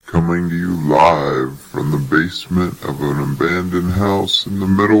Coming to you live from the basement of an abandoned house in the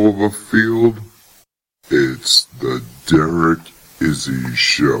middle of a field, it's the Derek Izzy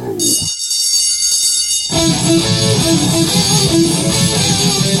Show.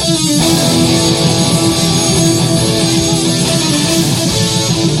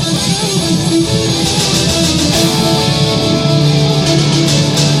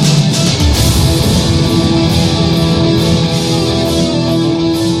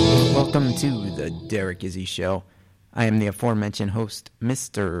 Welcome to the Derek Izzy Show. I am the aforementioned host,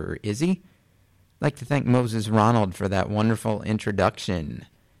 Mr. Izzy. I'd like to thank Moses Ronald for that wonderful introduction.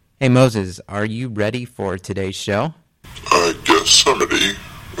 Hey Moses, are you ready for today's show? I guess I'm ready.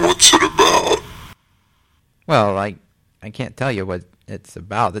 What's it about? Well, I can't tell you what it's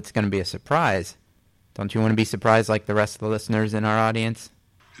about. It's going to be a surprise. Don't you want to be surprised like the rest of the listeners in our audience?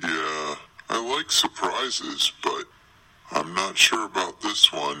 Yeah, I like surprises, but I'm not sure about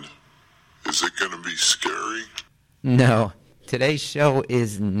this one. Is it going to be scary? No, today's show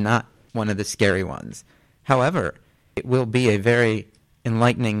is not one of the scary ones. However, it will be a very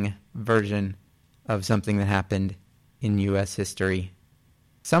enlightening version of something that happened in U.S. history.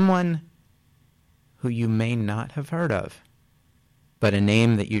 Someone who you may not have heard of, but a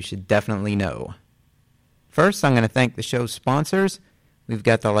name that you should definitely know. First, I'm going to thank the show's sponsors. We've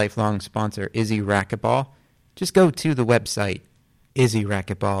got the lifelong sponsor, Izzy Racquetball. Just go to the website,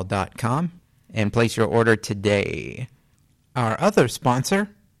 izzyracquetball.com, and place your order today. Our other sponsor,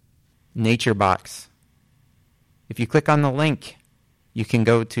 NatureBox. If you click on the link, you can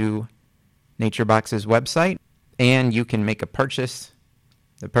go to NatureBox's website, and you can make a purchase.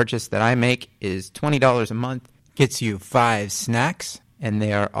 The purchase that I make is $20 a month. Gets you 5 snacks, and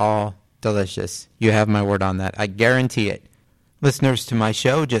they are all delicious. You have my word on that. I guarantee it. Listeners to my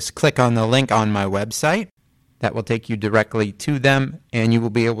show, just click on the link on my website. That will take you directly to them, and you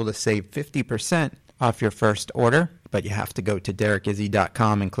will be able to save 50% off your first order. But you have to go to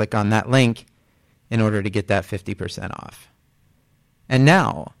derekizzy.com and click on that link in order to get that 50% off. And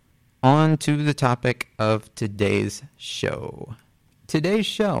now, on to the topic of today's show. Today's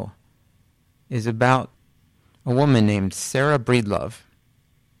show is about a woman named Sarah Breedlove,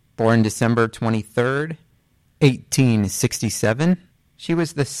 born December 23rd, 1867. She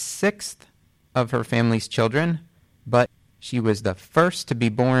was the 6th of her family's children, but she was the first to be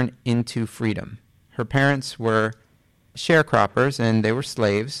born into freedom. Her parents were sharecroppers and they were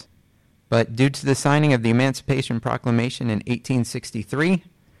slaves, but due to the signing of the Emancipation Proclamation in 1863,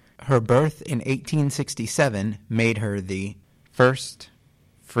 her birth in 1867 made her the first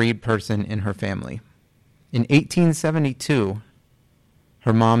freed person in her family. In 1872,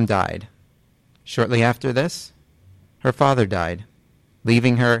 her mom died. Shortly after this, her father died,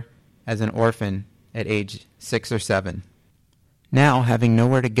 leaving her as an orphan at age 6 or 7. Now, having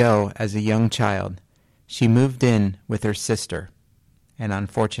nowhere to go as a young child, she moved in with her sister, and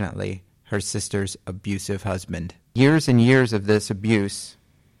unfortunately, her sister's abusive husband. Years and years of this abuse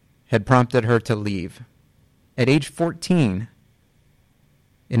had prompted her to leave. At age 14,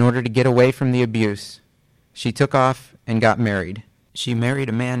 in order to get away from the abuse, she took off and got married. She married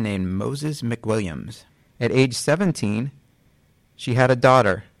a man named Moses McWilliams. At age 17, she had a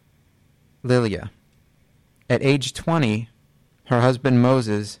daughter, Lilia. At age 20, her husband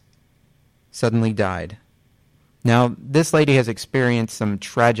Moses suddenly died. Now, this lady has experienced some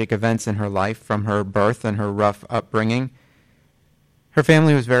tragic events in her life from her birth and her rough upbringing. Her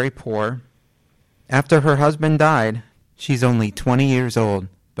family was very poor. After her husband died, she's only 20 years old,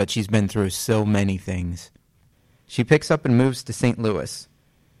 but she's been through so many things. She picks up and moves to St. Louis,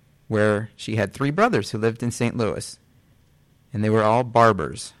 where she had 3 brothers who lived in St. Louis, and they were all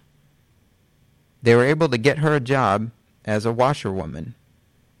barbers. They were able to get her a job as a washerwoman.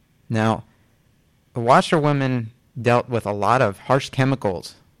 Now, the washerwomen dealt with a lot of harsh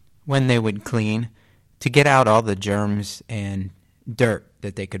chemicals when they would clean to get out all the germs and dirt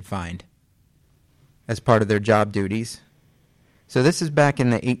that they could find as part of their job duties. So this is back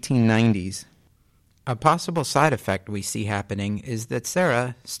in the 1890s. A possible side effect we see happening is that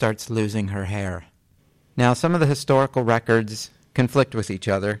Sarah starts losing her hair. Now, some of the historical records conflict with each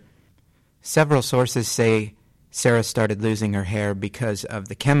other. Several sources say Sarah started losing her hair because of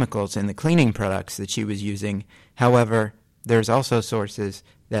the chemicals in the cleaning products that she was using. However, there's also sources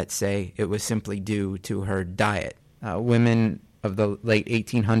that say it was simply due to her diet. Women of the late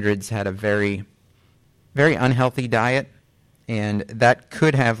 1800s had a very, very unhealthy diet, and that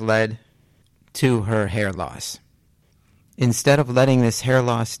could have led to her hair loss. Instead of letting this hair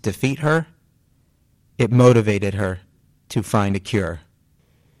loss defeat her, it motivated her to find a cure.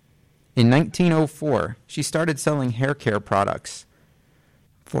 In 1904, she started selling hair care products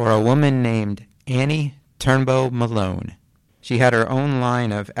for a woman named Annie Turnbow Malone. She had her own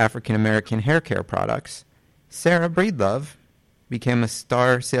line of African-American hair care products. Sarah Breedlove became a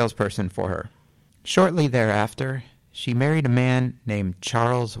star salesperson for her. Shortly thereafter, she married a man named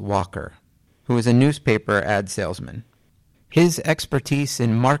Charles Walker, who was a newspaper ad salesman. His expertise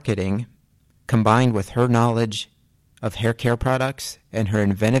in marketing, combined with her knowledge of hair care products and her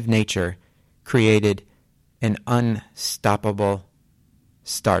inventive nature, created an unstoppable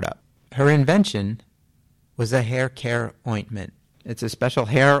startup. Her invention was a hair care ointment. It's a special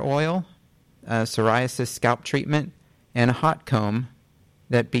hair oil, a psoriasis scalp treatment, and a hot comb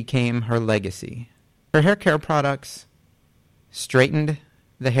that became her legacy. Her hair care products straightened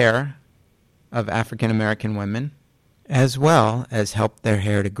the hair of African American women, as well as helped their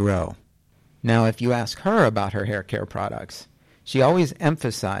hair to grow. Now, if you ask her about her hair care products, she always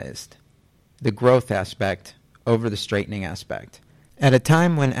emphasized the growth aspect over the straightening aspect. At a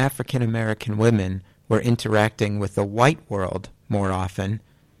time when African American women were interacting with the white world more often,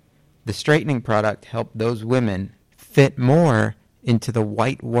 the straightening product helped those women fit more into the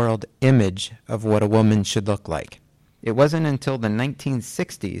white world image of what a woman should look like. It wasn't until the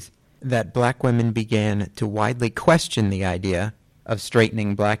 1960s that black women began to widely question the idea of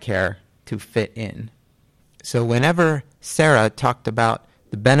straightening black hair to fit in. So whenever Sarah talked about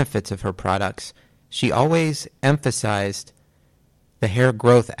the benefits of her products, she always emphasized the hair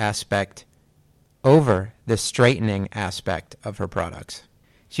growth aspect over the straightening aspect of her products.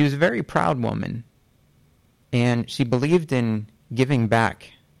 She was a very proud woman, and she believed in giving back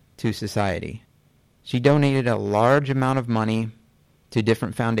to society. She donated a large amount of money to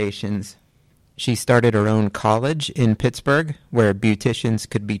different foundations. She started her own college in Pittsburgh where beauticians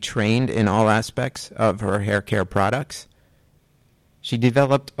could be trained in all aspects of her hair care products. She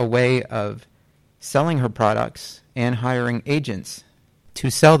developed a way of selling her products and hiring agents to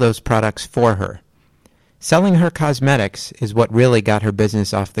sell those products for her. Selling her cosmetics is what really got her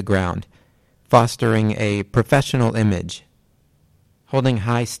business off the ground, fostering a professional image, holding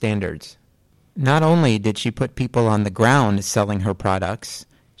high standards. Not only did she put people on the ground selling her products,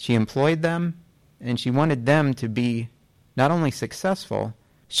 she employed them, and she wanted them to be not only successful,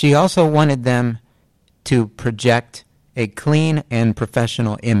 she also wanted them to project a clean and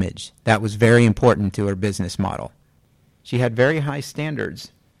professional image. That was very important to her business model. She had very high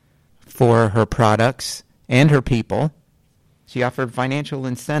standards for her products and her people. She offered financial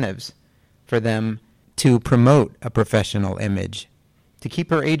incentives for them to promote a professional image. To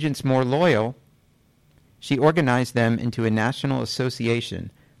keep her agents more loyal, she organized them into a national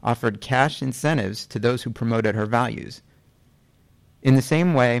association, offered cash incentives to those who promoted her values. In the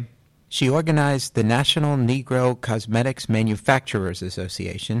same way, she organized the National Negro Cosmetics Manufacturers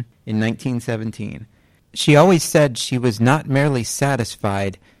Association in 1917. She always said she was not merely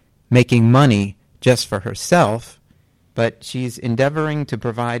satisfied making money just for herself, but she's endeavoring to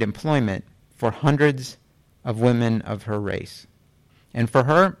provide employment for hundreds of women of her race. And for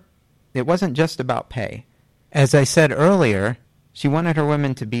her, it wasn't just about pay. As I said earlier, she wanted her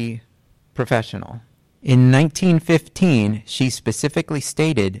women to be professional. In 1915, she specifically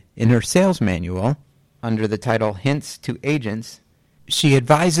stated in her sales manual, under the title Hints to Agents, she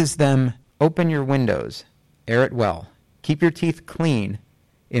advises them, open your windows, air it well, keep your teeth clean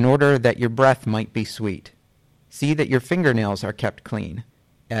in order that your breath might be sweet. See that your fingernails are kept clean,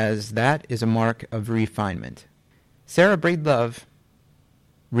 as that is a mark of refinement. Sarah Breedlove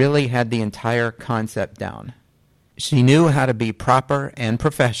really had the entire concept down. She knew how to be proper and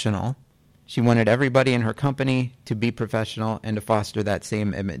professional. She wanted everybody in her company to be professional and to foster that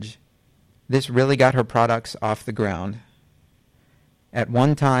same image. This really got her products off the ground. At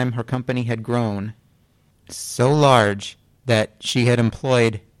one time, her company had grown so large that she had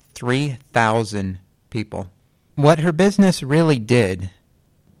employed 3,000 people. What her business really did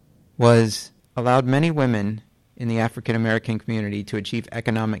was allowed many women in the African American community to achieve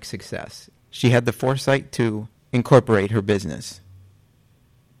economic success. She had the foresight to incorporate her business.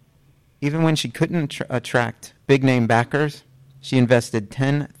 Even when she couldn't attract big-name backers, she invested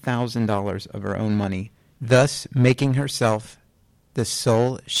 $10,000 of her own money, thus making herself the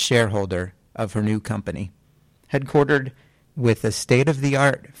sole shareholder of her new company. Headquartered with a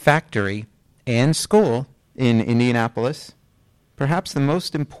state-of-the-art factory and school in Indianapolis, perhaps the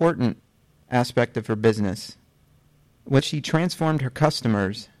most important aspect of her business was she transformed her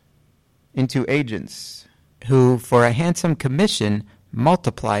customers into agents who, for a handsome commission,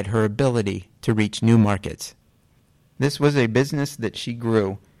 multiplied her ability to reach new markets. This was a business that she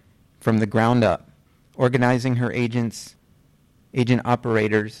grew from the ground up, organizing her agents, agent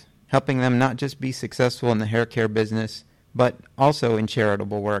operators, helping them not just be successful in the hair care business, but also in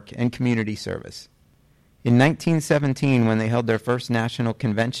charitable work and community service. In 1917, when they held their first national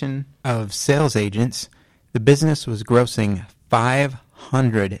convention of sales agents, the business was grossing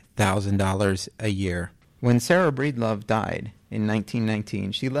 $500,000 a year. When Sarah Breedlove died in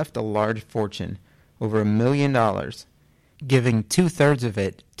 1919, she left a large fortune, over $1 million, giving 2/3 of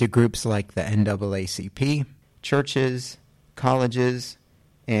it to groups like the NAACP, churches, colleges,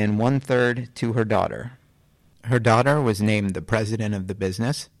 and 1/3 to her daughter. Her daughter was named the president of the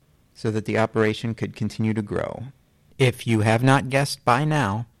business so that the operation could continue to grow. If you have not guessed by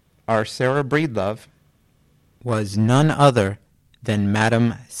now, our Sarah Breedlove was none other than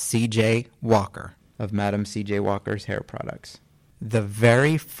Madam C.J. Walker of Madam C.J. Walker's Hair Products, the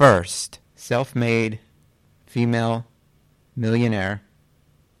very first self-made female millionaire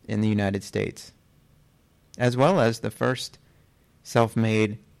in the United States, as well as the first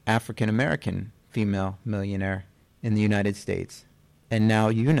self-made African-American female millionaire in the United States. And now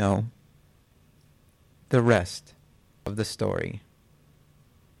you know the rest of the story.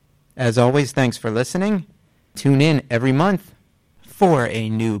 As always, thanks for listening. Tune in every month for a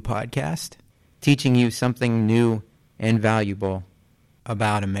new podcast teaching you something new and valuable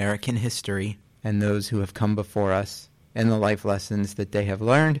about American history and those who have come before us and the life lessons that they have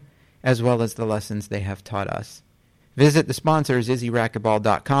learned, as well as the lessons they have taught us. Visit the sponsors,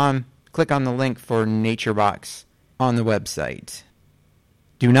 IzzyRacquetball.com. Click on the link for NatureBox on the website.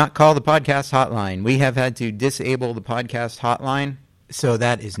 Do not call the podcast hotline. We have had to disable the podcast hotline, so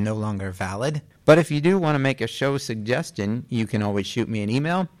that is no longer valid. But if you do want to make a show suggestion, you can always shoot me an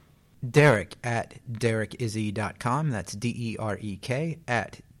email. Derek at DerekIzzy.com. That's DEREK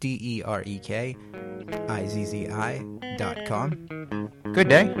at DEREKIZZI.com. Good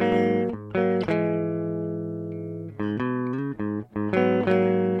day.